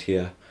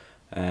volunteer,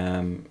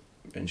 and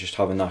just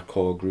having that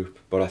core group.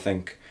 But I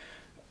think,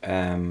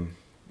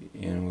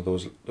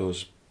 those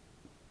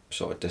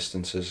sort of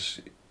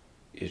distances,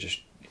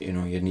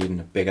 you're needing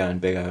a bigger and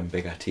bigger and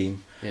bigger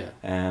team.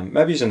 Yeah.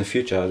 Maybe it's in the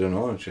future. I don't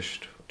know.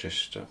 Just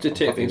To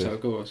take things how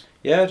it goes.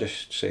 Yeah,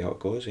 just see how it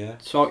goes. Yeah.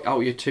 So out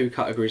of your two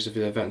categories of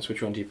the events,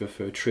 which one do you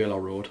prefer, trail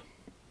or road?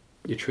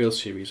 Your trail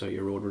series or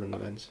your road running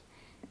events?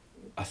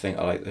 I think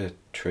I like the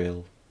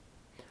trail.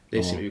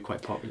 They seem to be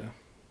quite popular.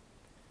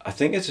 I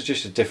think it's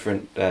just a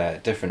different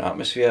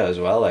atmosphere as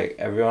well. Like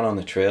everyone on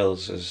the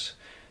trails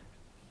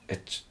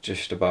it's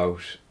just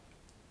about.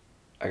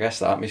 I guess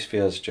the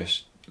atmosphere is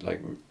just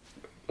like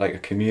a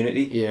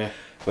community. Yeah.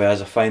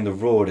 Whereas I find the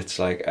road, it's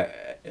like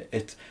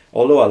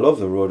although I love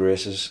the road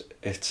races,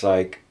 it's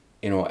like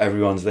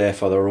everyone's there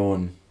for their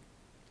own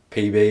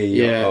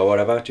PB or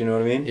whatever. Do you know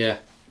what I mean? Yeah.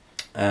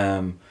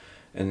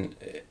 And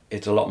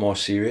it's a lot more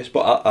serious,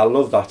 but I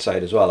love that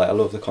side as well. Like I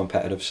love the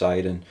competitive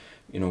side and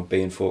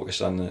being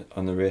focused on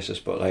the races,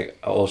 but like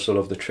I also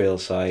love the trail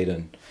side,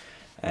 and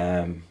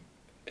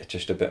it's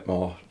just a bit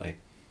more like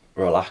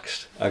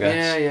relaxed, I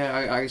guess.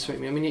 Yeah, I guess what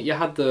you mean. I mean, you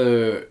had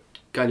the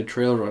guided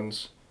trail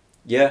runs.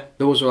 Yeah.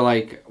 Those were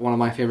like one of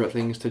my favourite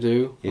things to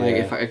do. Yeah. Like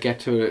if I could get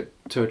to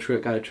a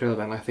guided trail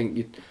event, I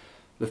think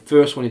the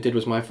first one you did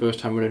was my first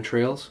time running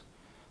trails,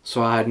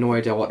 so I had no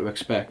idea what to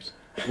expect.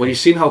 When you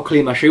seen how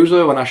clean my shoes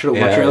were when I showed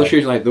up my trail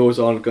shoes, like those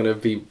aren't gonna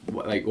be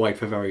like white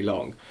for very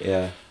long.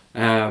 Yeah.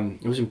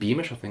 It was in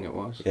Beamish, I think it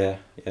was. Yeah.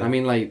 I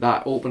mean, like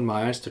that opened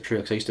my eyes to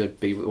trail, because I used to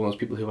be one of those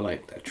people who were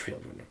like, "That trail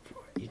runner,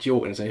 you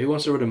joking?" And say, "Who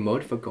wants to run in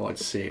mud, for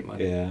God's sake, man?"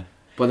 Yeah.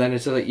 But then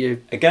it's like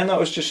Again, that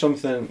was just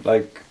something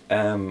like,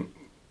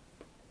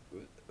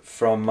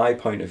 from my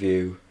point of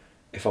view,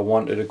 if I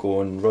wanted to go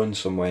and run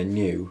somewhere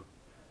new,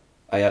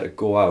 I had to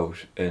go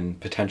out and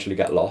potentially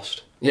get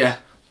lost. Yeah.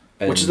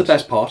 Which is the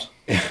best part.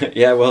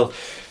 Yeah, well,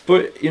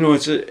 but it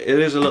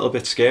is a little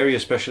bit scary,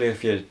 especially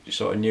if you're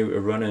sort of new to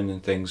running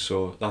and things.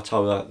 So that's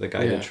how the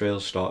guided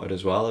trails started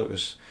as well. It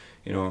was,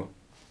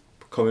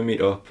 come and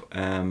meet up,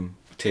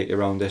 take you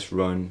around this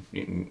run.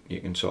 You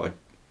can sort of,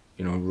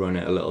 run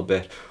it a little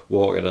bit,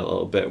 walk it a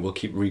little bit. We'll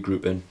keep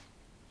regrouping,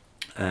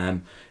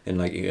 and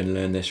like you can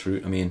learn this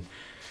route. I mean,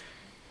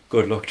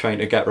 good luck trying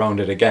to get round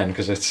it again,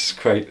 because it's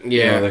quite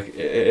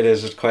it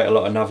is quite a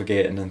lot of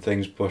navigating and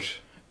things, but.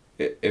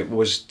 It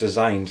was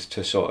designed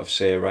to sort of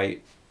say,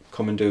 right,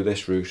 come and do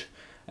this route,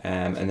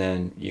 and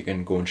then you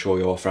can go and show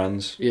your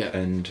friends,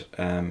 and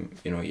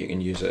you can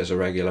use it as a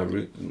regular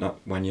route, not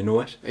when you know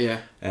it,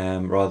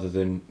 rather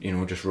than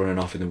just running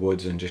off in the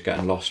woods and just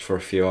getting lost for a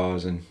few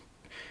hours, and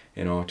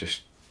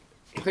just.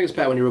 I think it's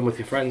better when you run with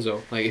your friends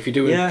though. Like if you're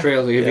doing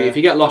trails, like if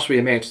you get lost with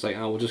your mates, it's like,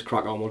 we'll just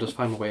crack on, we'll just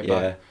find my way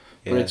back.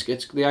 But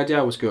it's the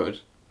idea was good.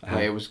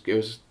 Like,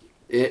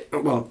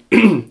 well,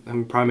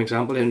 I'm a prime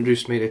example. It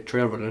introduced me to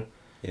trail running.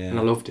 Yeah. And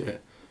I loved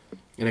it.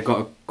 And I got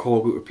a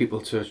core group of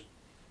people to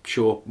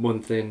show up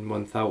month in,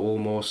 month out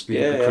almost.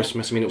 Yeah, At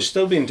Christmas. I mean, it We've was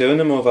still been doing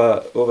them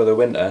over the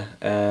winter.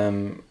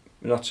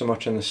 Not so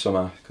much in the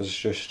summer because it's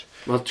just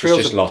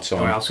trails. just lots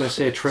on. I was going to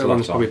say trail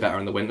run's probably better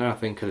in the winter. I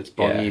think because it's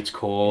boggy, it's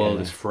cold,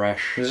 it's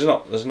fresh. There's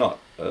not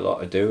a lot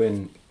to do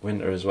in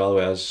winter as well.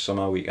 Whereas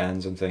summer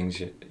weekends and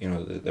things, you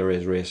know, there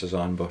is races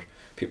on, but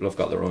people have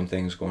got their own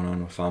things going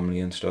on with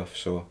family and stuff.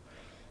 So,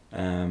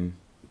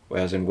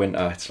 whereas in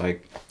winter, it's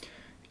like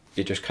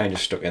you're just kind of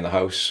stuck in the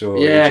house. So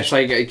yeah, it's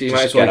like you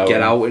might as well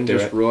get out and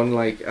just it. run.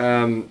 Like,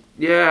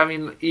 yeah, I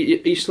mean,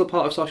 you're still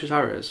part of Sausage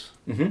Harriers.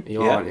 Mm-hmm.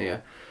 You are, aren't you?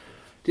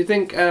 Do you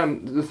think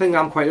the thing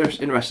I'm quite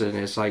interested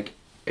in is like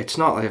it's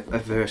not like a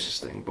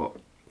versus thing, but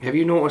have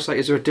you noticed like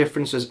is there a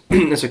difference as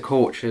as a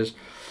coach as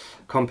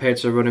compared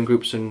to running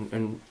groups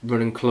and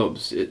running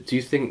clubs? Do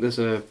you think there's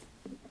a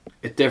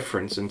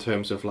difference in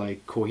terms of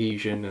like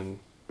cohesion and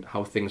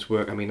how things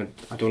work? I mean,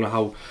 I don't know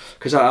how,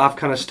 because I've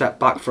kind of stepped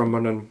back from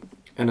running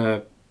in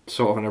a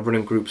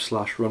running group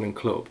 / running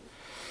club,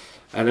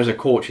 and as a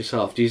coach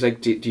yourself, do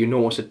you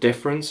notice a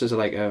difference? Is it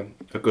like a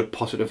good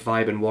positive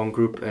vibe in one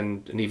group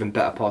and an even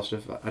better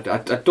positive? I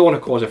don't want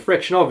to cause a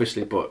friction,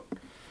 obviously, but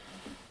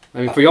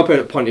I mean, for your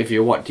point of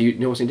view, what do you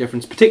notice any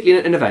difference,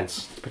 particularly in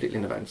events?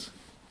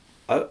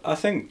 I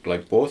think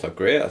like both are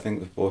great. I think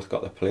they've both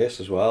got their place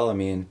as well. I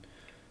mean,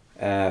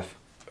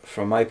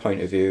 from my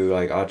point of view,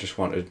 like I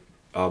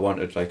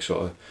wanted like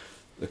sort of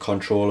the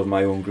control of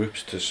my own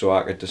groups so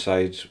I could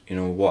decide, you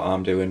know, what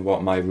I'm doing,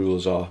 what my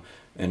rules are,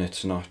 and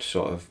it's not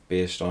sort of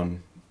based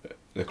on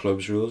the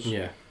club's rules.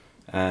 Yeah.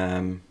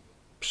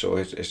 So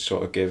it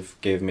sort of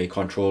gave me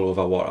control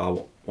over what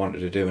I wanted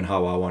to do and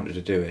how I wanted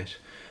to do it.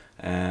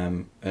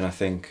 And I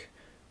think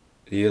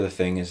the other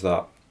thing is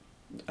that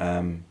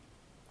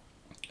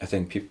I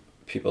think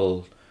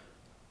people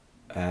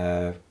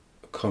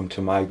come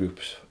to my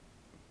groups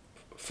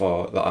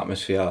for the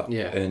atmosphere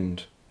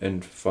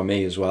and for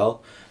me as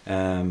well,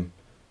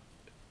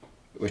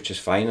 which is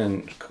fine.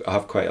 And I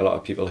have quite a lot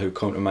of people who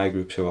come to my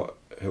groups who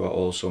are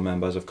also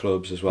members of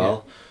clubs as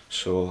well. Yeah.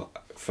 So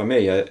for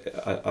me,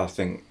 I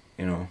think,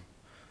 you know,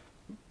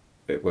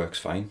 it works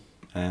fine.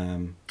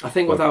 I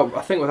think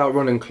without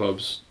running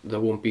clubs, there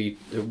wouldn't be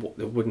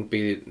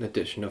the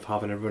addition of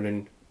having a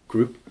running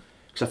group.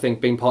 Because I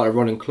think being part of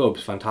running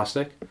clubs is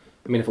fantastic.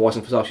 I mean, if it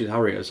wasn't for Sausage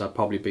Harriers, I'd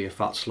probably be a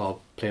fat slob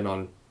playing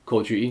on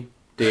Call of Duty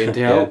day in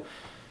day out.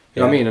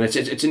 You know what I mean? And it's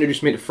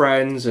introduced me to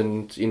friends,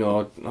 and you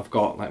know, I've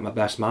got like my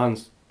best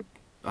mans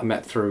I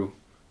met through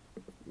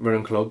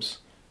running clubs,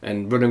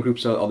 and running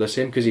groups are the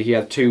same because he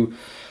had two.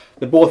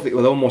 They're both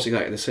almost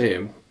exactly the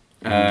same.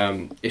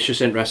 It's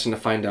just interesting to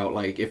find out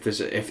like if there's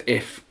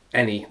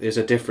there's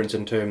a difference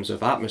in terms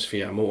of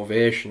atmosphere,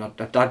 motivation. I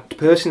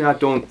personally, I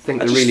don't think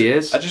there really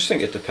is. I just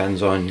think it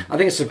depends on. I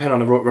think it's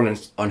dependent on the running.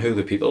 On who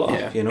the people are.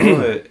 Yeah. You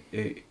know,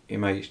 you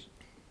might,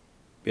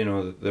 you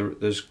know,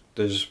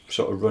 there's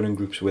sort of running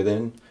groups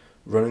within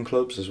running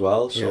clubs as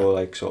well. So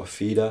like sort of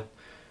feeder,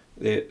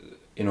 you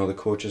know, the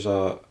coaches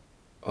or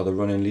the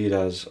running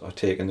leaders are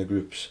taking the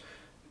groups,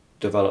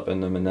 developing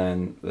them, and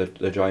then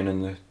they're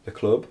joining the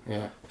club.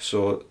 Yeah.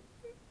 So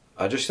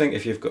I just think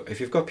if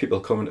you've got people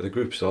coming to the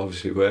groups, they're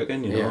obviously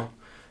working, you know.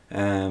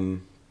 Yeah.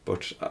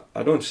 But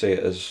I don't see it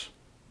as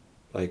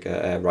like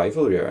a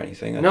rivalry or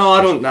anything. I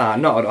don't.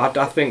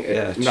 I think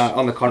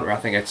on the contrary, I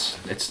think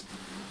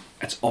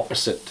it's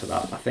opposite to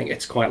that. I think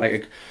it's quite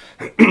like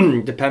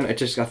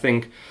dependent. I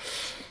think,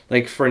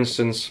 like for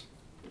instance,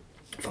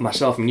 for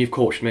myself, I mean, you've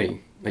coached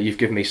me. Like you've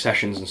given me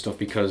sessions and stuff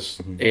because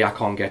A, I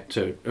can't get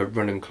to a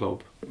running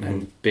club,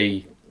 and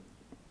B,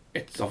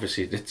 it's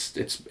obviously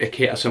it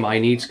caters to my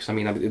needs, because I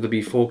mean there'll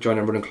be folk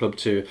joining a running club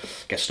to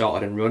get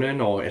started in running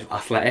or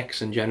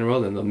athletics in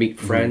general, and they'll meet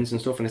friends and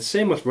stuff, and it's the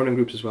same with running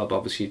groups as well, but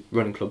obviously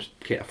running clubs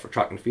cater for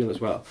track and field as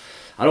well.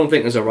 I don't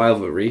think there's a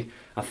rivalry.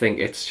 I think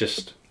it's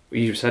just,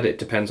 you said it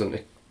depends on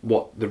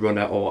what the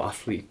runner or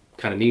athlete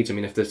kind of needs. I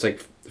mean, if there's like,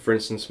 for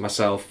instance,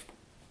 myself,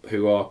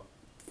 who are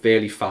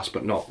fairly fast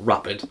but not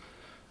rapid,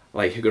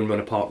 like who can run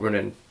apart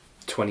running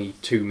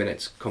 22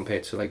 minutes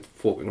compared to like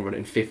folk who can run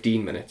in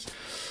 15 minutes.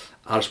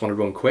 I just want to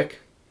run quick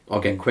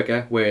or get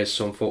quicker, whereas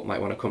some folk might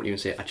want to come to you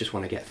and say, I just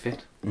want to get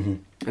fit.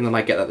 And they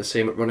might get that the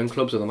same at running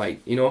clubs, or they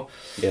might, you know.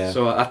 Yeah.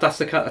 So that's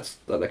the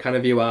kind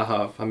of view I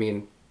have. I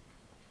mean,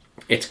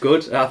 it's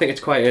good. I think it's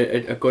quite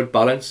a good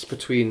balance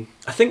between.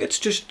 I think it's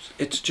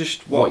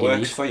just what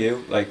works for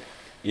you. Like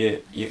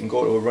you can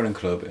go to a running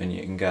club and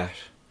you can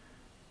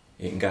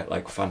get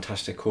like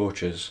fantastic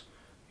coaches.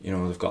 You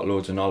know, they've got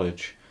loads of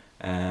knowledge,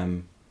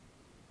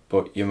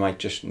 but you might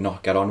just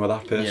not get on with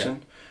that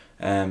person.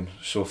 Yeah.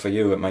 So for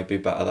you, it might be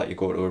better that you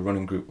go to a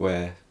running group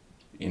where,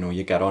 you know,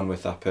 you get on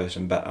with that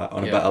person better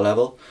on a better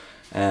level,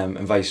 and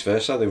vice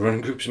versa. The running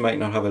groups might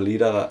not have a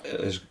leader that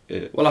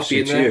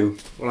suits you.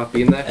 Well, I've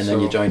been there. And then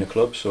you join a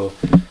club. So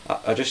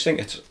I just think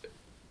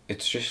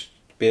it's just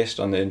based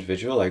on the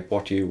individual. Like,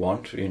 what do you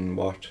want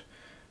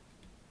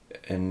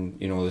and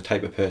you know, the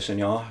type of person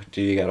you are.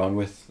 Do you get on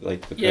with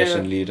like the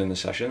person leading the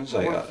sessions?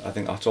 Like, I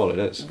think that's all it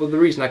is. Well, the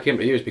reason I came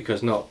to you is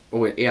because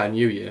A, I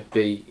knew you,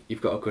 B, you've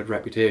got a good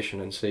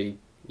reputation, and C,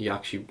 you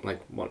actually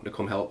like wanted to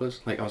come help us.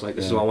 Like I was like,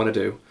 this is Yeah. what I want to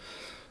do.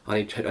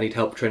 I need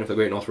help training for the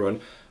Great North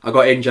Run. I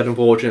got injured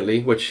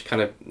unfortunately, which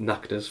kind of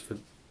knacked us for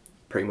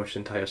pretty much the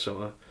entire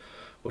summer,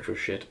 which was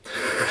shit.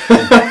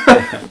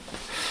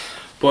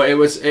 But it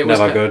was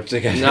Never good to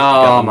get.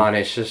 No man,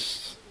 it's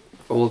just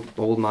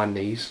old man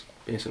knees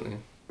basically,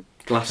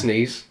 glass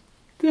knees.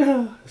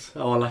 Yeah, that's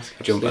all I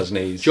Jumpers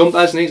knees.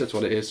 Jumpers knees. That's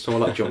what it is. So all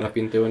that jumping I've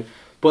been doing.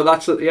 But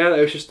that's it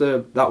was just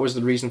that was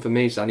the reason for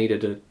me. Is I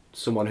needed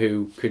someone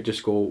who could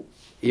just go,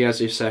 here's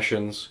your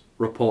sessions,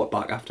 report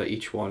back after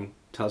each one,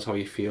 tell us how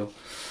you feel.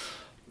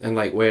 And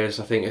like, whereas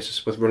I think it's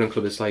just with running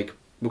club, it's like,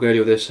 we're going to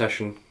do this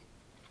session.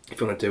 If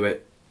you want to do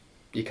it,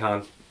 you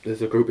can.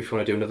 There's a group if you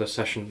want to do another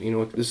session. You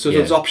know,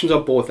 there's options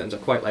on both ends. I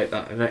quite like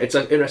that, and it's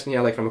interesting.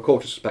 Yeah, like from a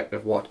coach's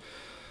perspective, what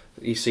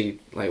you see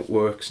like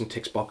works and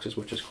ticks boxes,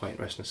 which is quite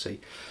interesting to see.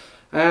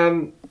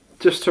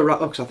 Just to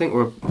wrap up, because I think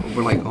we're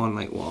like on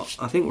like what?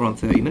 I think we're on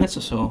 30 minutes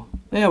or so.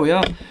 Yeah, we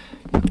are.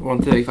 We're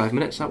on 35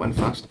 minutes. That went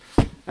fast.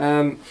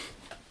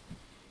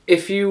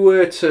 If you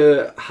were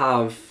to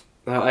have,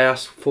 I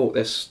asked folk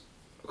this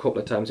a couple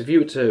of times. If you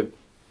were to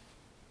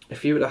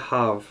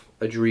have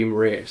a dream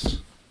race,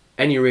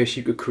 any race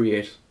you could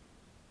create,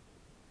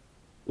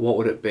 what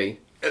would it be?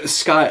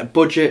 Sky's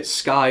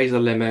the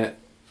limit.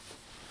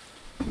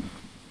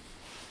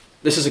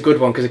 This is a good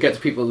one because it gets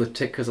people to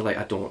tick because they're like,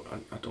 I don't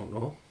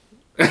know.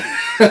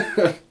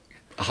 I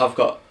have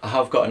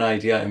got an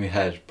idea in my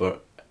head,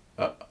 but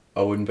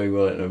I wouldn't be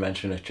willing to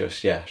mention it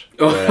just yet.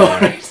 Oh,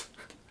 But, right.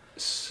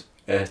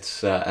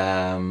 It's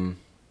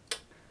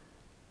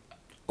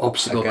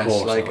Obstacle I guess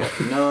course. like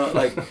or- no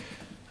like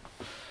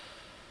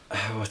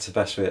what's the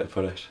best way to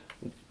put it?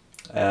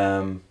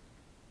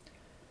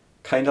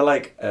 Kind of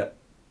like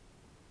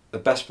the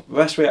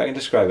best way I can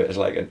describe it is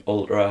like an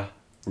ultra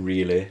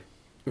relay.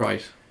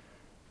 Right.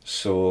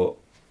 So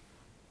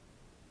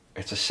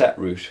it's a set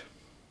route.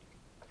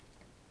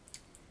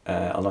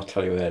 I'll not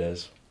tell you where it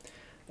is,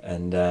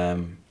 and a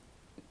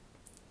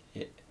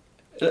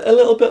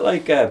little bit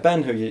like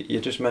Ben, who you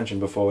just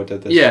mentioned before,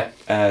 did this. Yeah.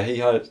 He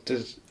had.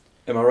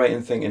 Am I right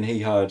in thinking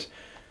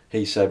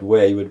he said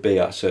where he would be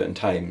at certain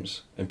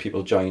times, and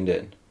people joined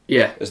in?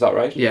 Yeah. Is that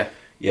right? Yeah.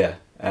 Yeah.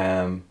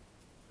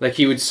 Like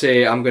he would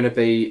say, I'm going to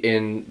be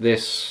in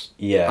this.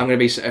 Yeah. I'm going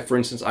to be, for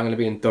instance, I'm going to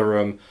be in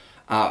Durham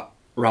at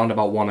round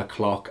about 1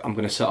 o'clock. I'm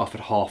going to set off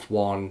at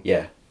 1:30.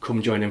 Yeah.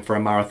 Come join in for a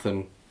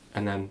marathon,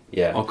 and then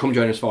or come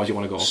join as far as you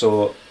want to go.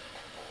 So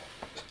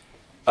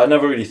I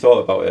never really thought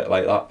about it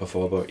like that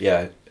before, but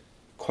yeah,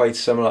 quite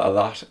similar to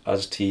that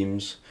as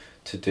teams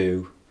to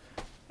do.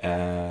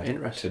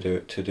 Interesting.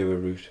 To do a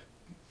route.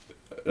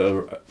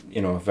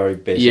 A very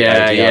basic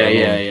idea. at the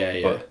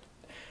moment, but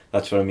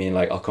that's what I mean.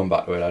 Like I'll come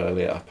back to it at a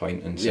later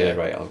point and say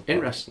right.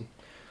 Interesting.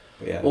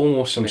 Yeah.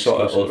 Almost some an sort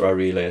of exclusive. ultra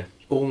relay.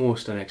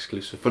 Almost an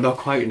exclusive, but not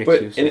quite an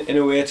But exclusive. in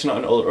a way, it's not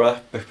an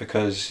ultra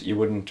because you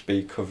wouldn't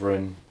be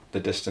covering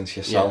the distance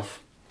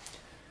yourself.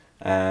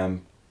 I've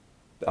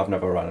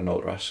never run an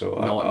ultra, so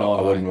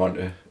I wouldn't want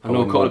to. I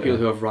know a couple of people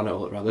who have run an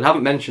ultra. They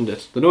haven't mentioned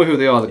it. They know who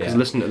they are because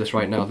listening to this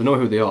right now. They know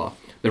who they are.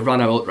 They've run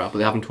an ultra, but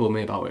they haven't told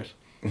me about it.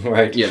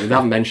 Right. Yeah, they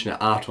haven't mentioned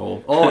it at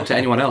all, or to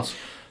anyone else.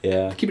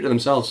 Yeah. They keep it to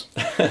themselves.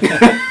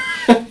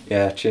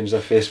 Yeah, change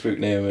their Facebook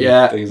name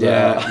and things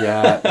yeah, like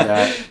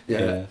that.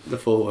 yeah. The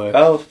full work.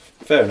 Well,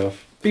 fair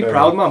enough. Be Fair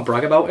proud, enough. man.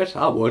 Brag about it.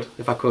 I would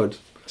if I could.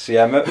 So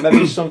yeah,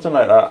 maybe something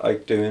like that,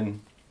 like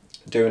doing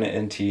it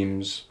in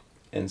teams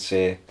in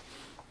say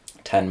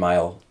 10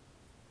 mile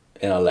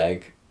in a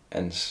leg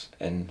and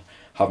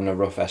having a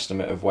rough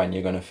estimate of when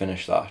you're going to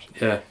finish that.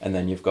 Yeah. And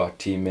then you've got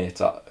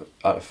teammates at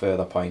a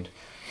further point.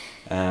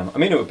 I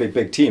mean, it would be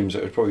big teams.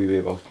 It would probably be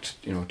about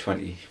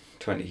 20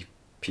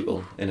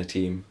 people in a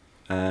team.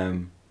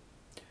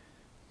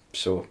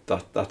 So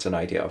that's an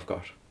idea I've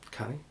got.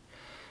 Okay.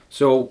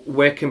 So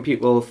where can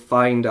people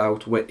find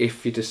out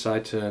if you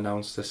decide to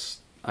announce this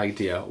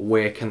idea?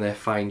 Where can they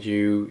find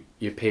you,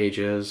 your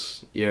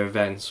pages, your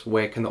events?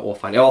 Where can they all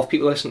find you? Or if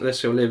people listen to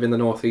this who live in the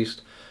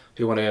northeast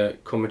who want to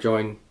come and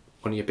join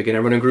one of your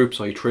beginner running groups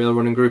or your trail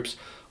running groups,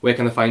 where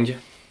can they find you?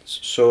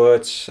 So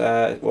it's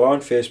we're on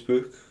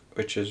Facebook,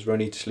 which is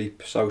Run Eat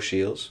Sleep South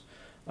Shields,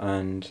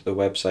 and the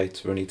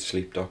website's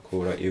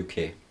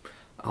runeatsleep.co.uk.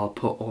 I'll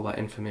put all that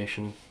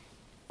information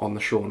on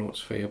the show notes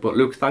for you. But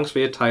Luke, thanks for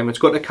your time. It's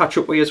good to catch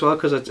up with you as well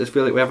because I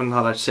feel like we haven't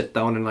had a sit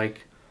down and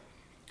like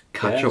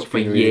catch up for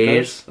been really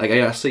years. Like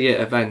I see you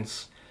at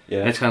events. Yeah.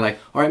 And it's kind of like,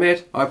 all right,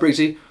 mate, all right,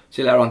 Briggsy,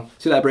 see you later on.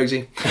 See you later,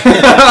 Briggsy.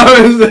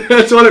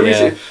 That's what it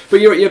Yeah. is.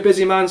 But you're a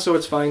busy man, so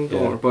it's fine.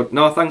 Don't Yeah. worry. But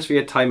no, thanks for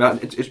your time.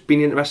 It's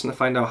been interesting to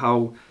find out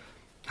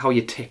how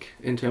you tick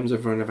in terms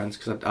of running events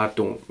because I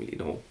don't really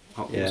know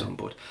how it goes on.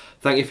 But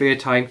thank you for your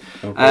time.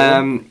 No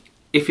problem.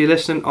 If you're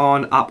listening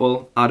on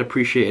Apple, I'd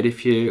appreciate it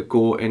if you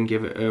go and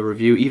give it a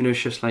review, even if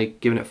it's just like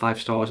giving it 5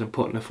 stars and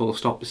putting a full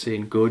stop to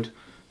saying good.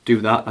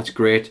 Do that. That's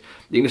great.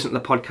 You can listen to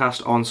the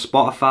podcast on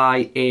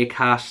Spotify,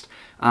 Acast,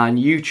 and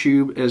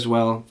YouTube as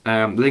well.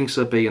 Links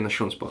will be in the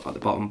show spot at the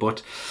bottom.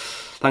 But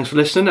thanks for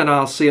listening, and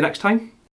I'll see you next time.